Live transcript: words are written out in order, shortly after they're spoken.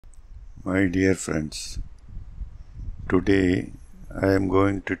My dear friends, today I am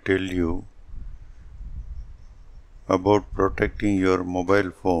going to tell you about protecting your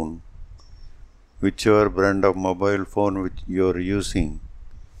mobile phone, whichever brand of mobile phone which you are using.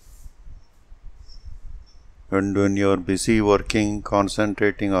 And when you are busy working,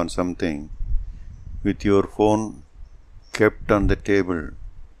 concentrating on something, with your phone kept on the table,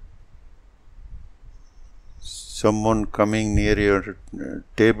 someone coming near your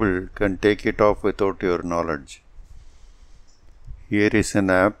table can take it off without your knowledge. Here is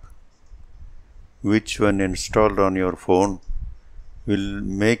an app which, when installed on your phone, will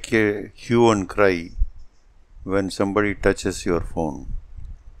make a hue and cry when somebody touches your phone.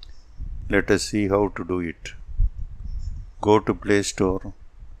 Let us see how to do it. Go to Play Store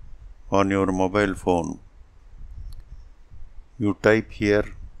on your mobile phone. You type here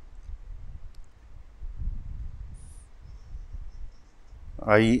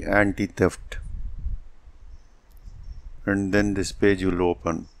Anti-Theft, and then this page will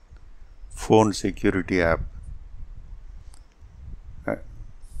open. Phone security app,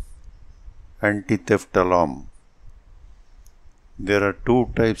 anti-theft alarm. There are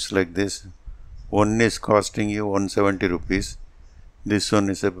two types like this. One is costing you 170 rupees. This one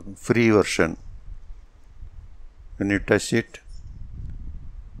is a free version. When you touch it,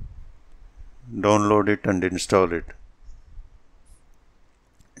 download it and install it.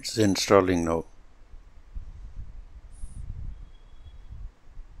 It's installing now.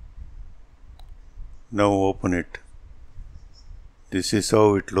 Now open it. This is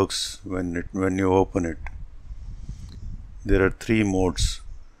how it looks when you open it. There are three modes.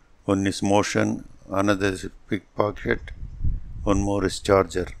 One is motion, another is pickpocket, one more is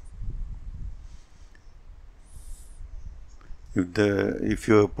charger. If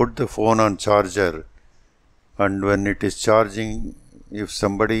you put the phone on charger, and when it is charging, if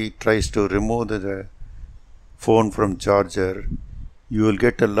somebody tries to remove the phone from charger, you will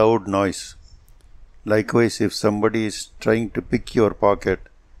get a loud noise. Likewise, if somebody is trying to pick your pocket,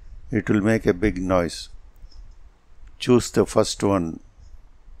 it will make a big noise. Choose the first one,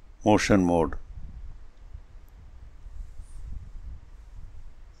 motion mode.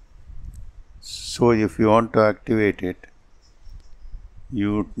 So if you want to activate it,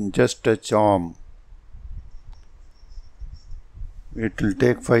 you just touch arm. It will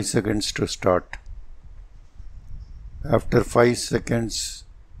take 5 seconds to start. After 5 seconds,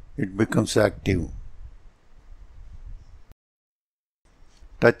 it becomes active.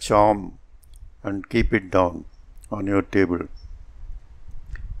 Touch arm and keep it down on your table,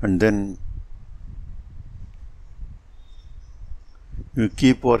 and then you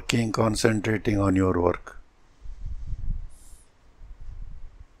keep working, concentrating on your work.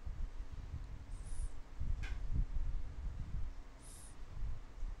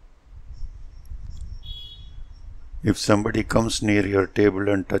 If somebody comes near your table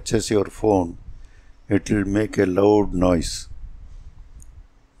and touches your phone, it will make a loud noise.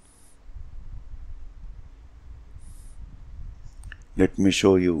 Let me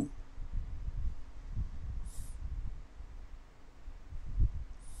show you.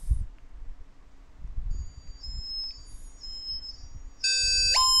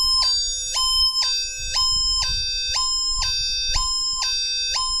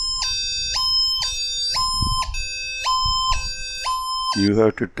 You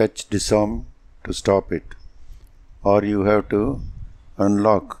have to touch disarm to stop it, or you have to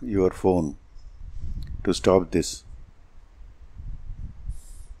unlock your phone to stop this.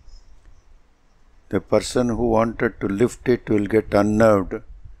 The person who wanted to lift it will get unnerved.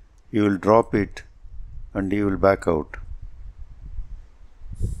 You will drop it and you will back out.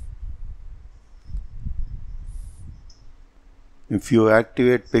 If you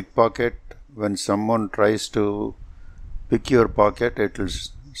activate pickpocket, when someone tries to pick your pocket, it will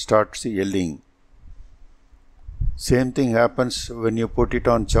start yelling. Same thing happens when you put it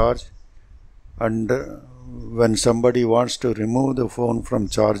on charge, and when somebody wants to remove the phone from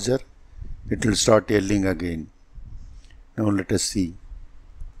charger, it will start yelling again. Now let us see.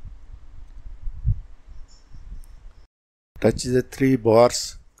 Touch the three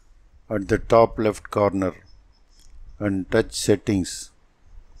bars at the top left corner and touch settings.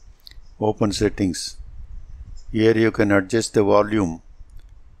 Open settings. Here you can adjust the volume.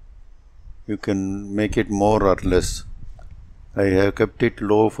 You can make it more or less. I have kept it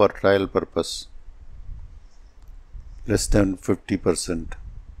low for trial purpose. Less than 50%.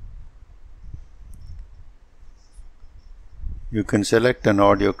 You can select an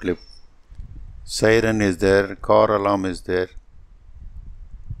audio clip. Siren is there, car alarm is there.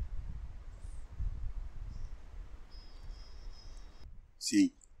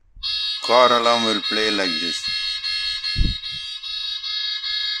 See, Car alarm will play like this.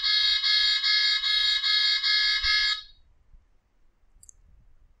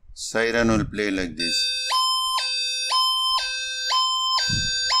 Siren will play like this.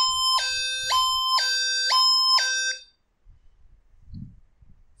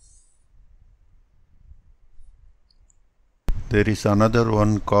 There is another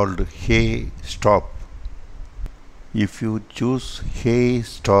one called Hey Stop. If you choose Hey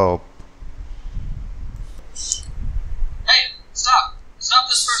Stop, hey, stop! Stop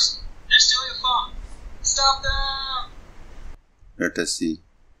this person! They're stealing your phone! Stop them! let us see.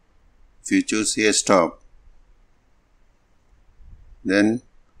 If you choose Hey Stop, then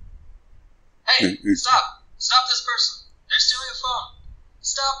hey, stop! Stop this person! They're stealing your phone!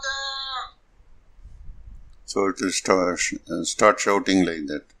 Stop them! So it will start shouting like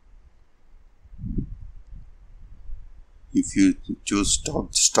that. If you choose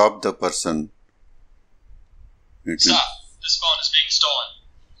stop the person, it stop! This phone is being stolen.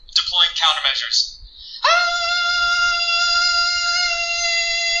 Deploying countermeasures.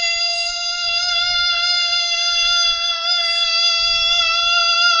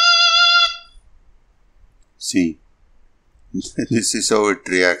 See, this is how it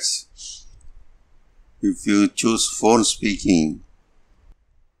reacts. If you choose phone speaking,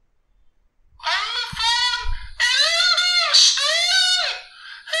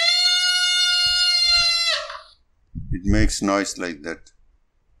 it makes noise like that.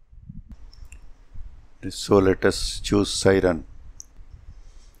 So let us choose siren.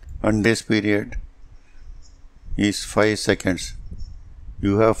 And this period is 5 seconds.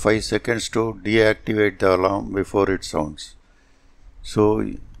 You have 5 seconds to deactivate the alarm before it sounds. So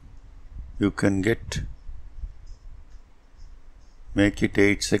you can make it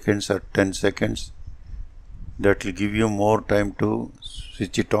 8 seconds or 10 seconds. That will give you more time to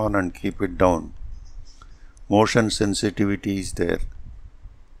switch it on and keep it down. Motion sensitivity is there.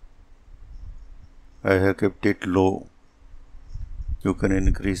 I have kept it low. You can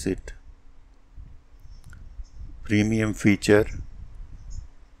increase it. Premium feature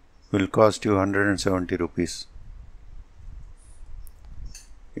will cost you 170 rupees.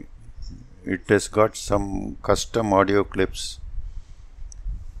 It has got some custom audio clips.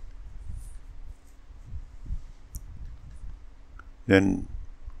 Then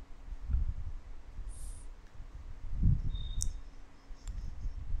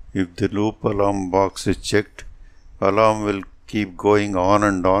if the loop alarm box is checked, alarm will keep going on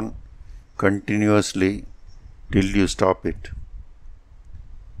and on continuously till you stop it.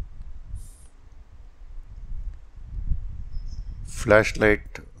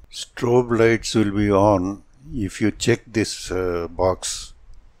 Flashlight, strobe lights will be on if you check this box.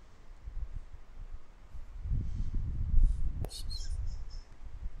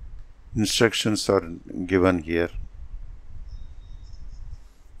 Instructions are given here.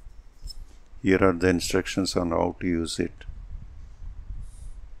 Here are the instructions on how to use it.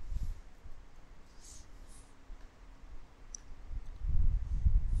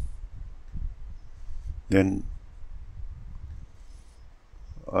 Then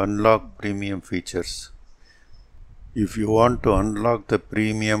unlock premium features. If you want to unlock the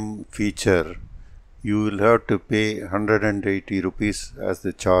premium feature, you will have to pay 180 rupees as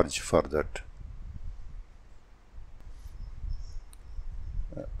the charge for that.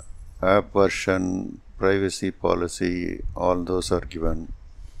 App version, privacy policy, all those are given.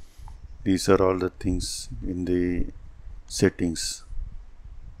 These are all the things in the settings.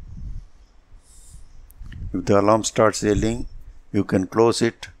 If the alarm starts yelling, you can close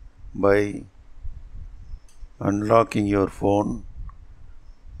it by unlocking your phone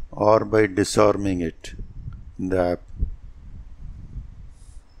or by disarming it in the app.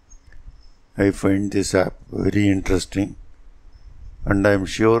 I find this app very interesting, and I am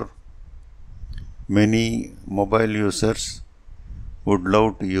sure many mobile users would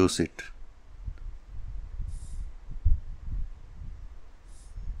love to use it.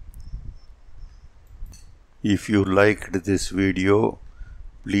 If you liked this video,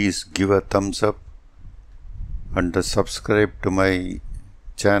 please give a thumbs up and subscribe to my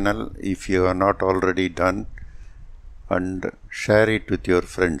channel if you are not already done, and share it with your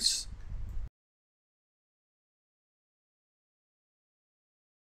friends.